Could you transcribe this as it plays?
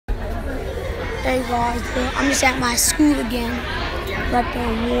Hey guys, I'm just at my school again. Let the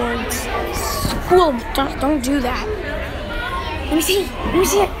awards. School, don't do that. Let me see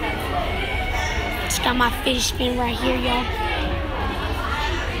it. Just got my fidget spin right here, y'all.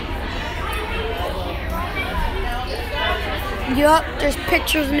 Yup, there's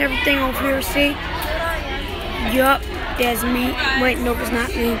pictures and everything over here, see? Yup, there's me. Wait, nope, it's not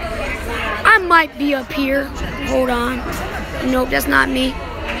me. I might be up here. Hold on. Nope, that's not me.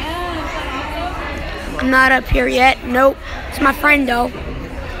 I'm not up here yet. Nope. It's my friend, though. There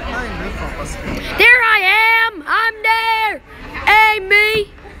I am. I'm there. Hey,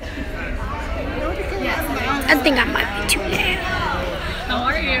 me. I think I might be too loud. How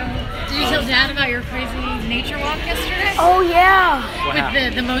are you? Did you tell Dad about your crazy nature walk yesterday? Oh, yeah.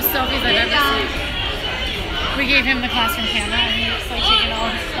 With the most selfies I've ever seen. We gave him the classroom camera and he was like taking all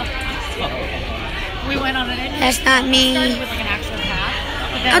his stuff. We went on an That's not me. Started with like an actual path.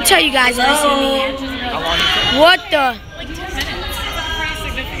 I'll tell you guys that's me. What the? Like 10 minutes. It's a pretty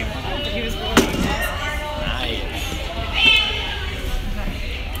significant one. He was really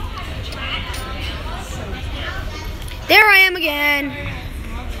There I am again.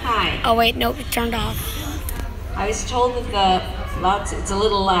 Hi. Oh wait, nope, it turned off. I was told that it's a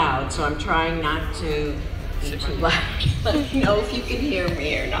little loud, so I'm trying not to be too loud. Let me know if you can hear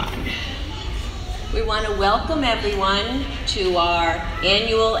me or not. We want to welcome everyone to our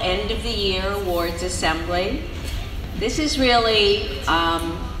annual end of the year awards assembly. This is really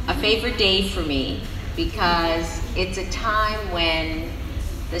a favorite day for me because it's a time when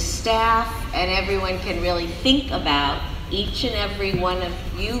the staff and everyone can really think about each and every one of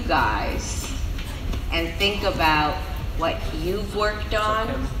you guys and think about what you've worked on,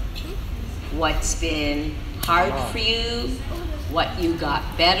 what's been hard for you, what you got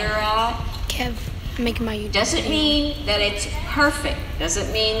better at. Kev, I'm making my YouTube. Doesn't mean that it's perfect.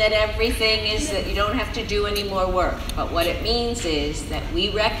 Doesn't mean that everything is that you don't have to do any more work. But what it means is that we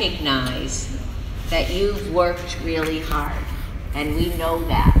recognize that you've worked really hard. And we know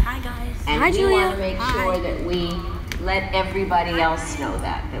that. Hi guys. And Hi, we Julia. want to make sure that we let everybody else know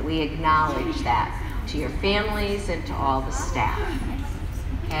that we acknowledge that to your families and to all the staff.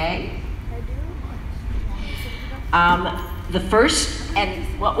 Okay? The first, and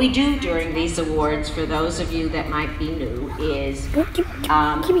what we do during these awards, for those of you that might be new, is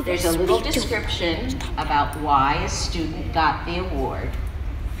there's a little description about why a student got the award,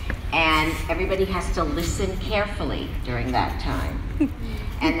 and everybody has to listen carefully during that time.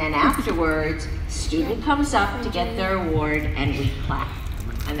 And then afterwards, student comes up to get their award, and we clap.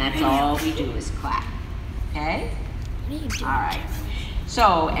 And that's all we do is clap. Okay? All right.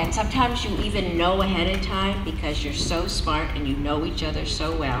 So, and sometimes you even know ahead of time because you're so smart and you know each other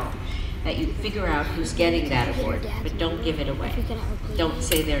so well that you figure out who's getting that award, but don't give it away. Don't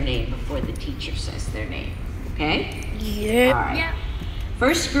say their name before the teacher says their name. Okay? Yeah. All right. Yeah.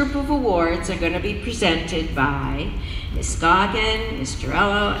 First group of awards are going to be presented by Ms. Goggin, Ms.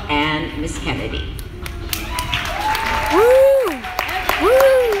 Torello, and Ms. Kennedy. Woo!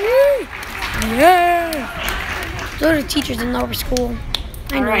 Woo! Yeah! Those are the teachers in Lower School.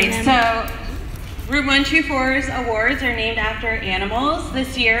 I know them. So Room 124's awards are named after animals.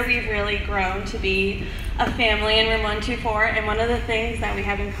 This year we've really grown to be a family in Room 124, and one of the things that we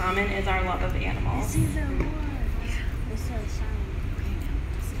have in common is our love of animals.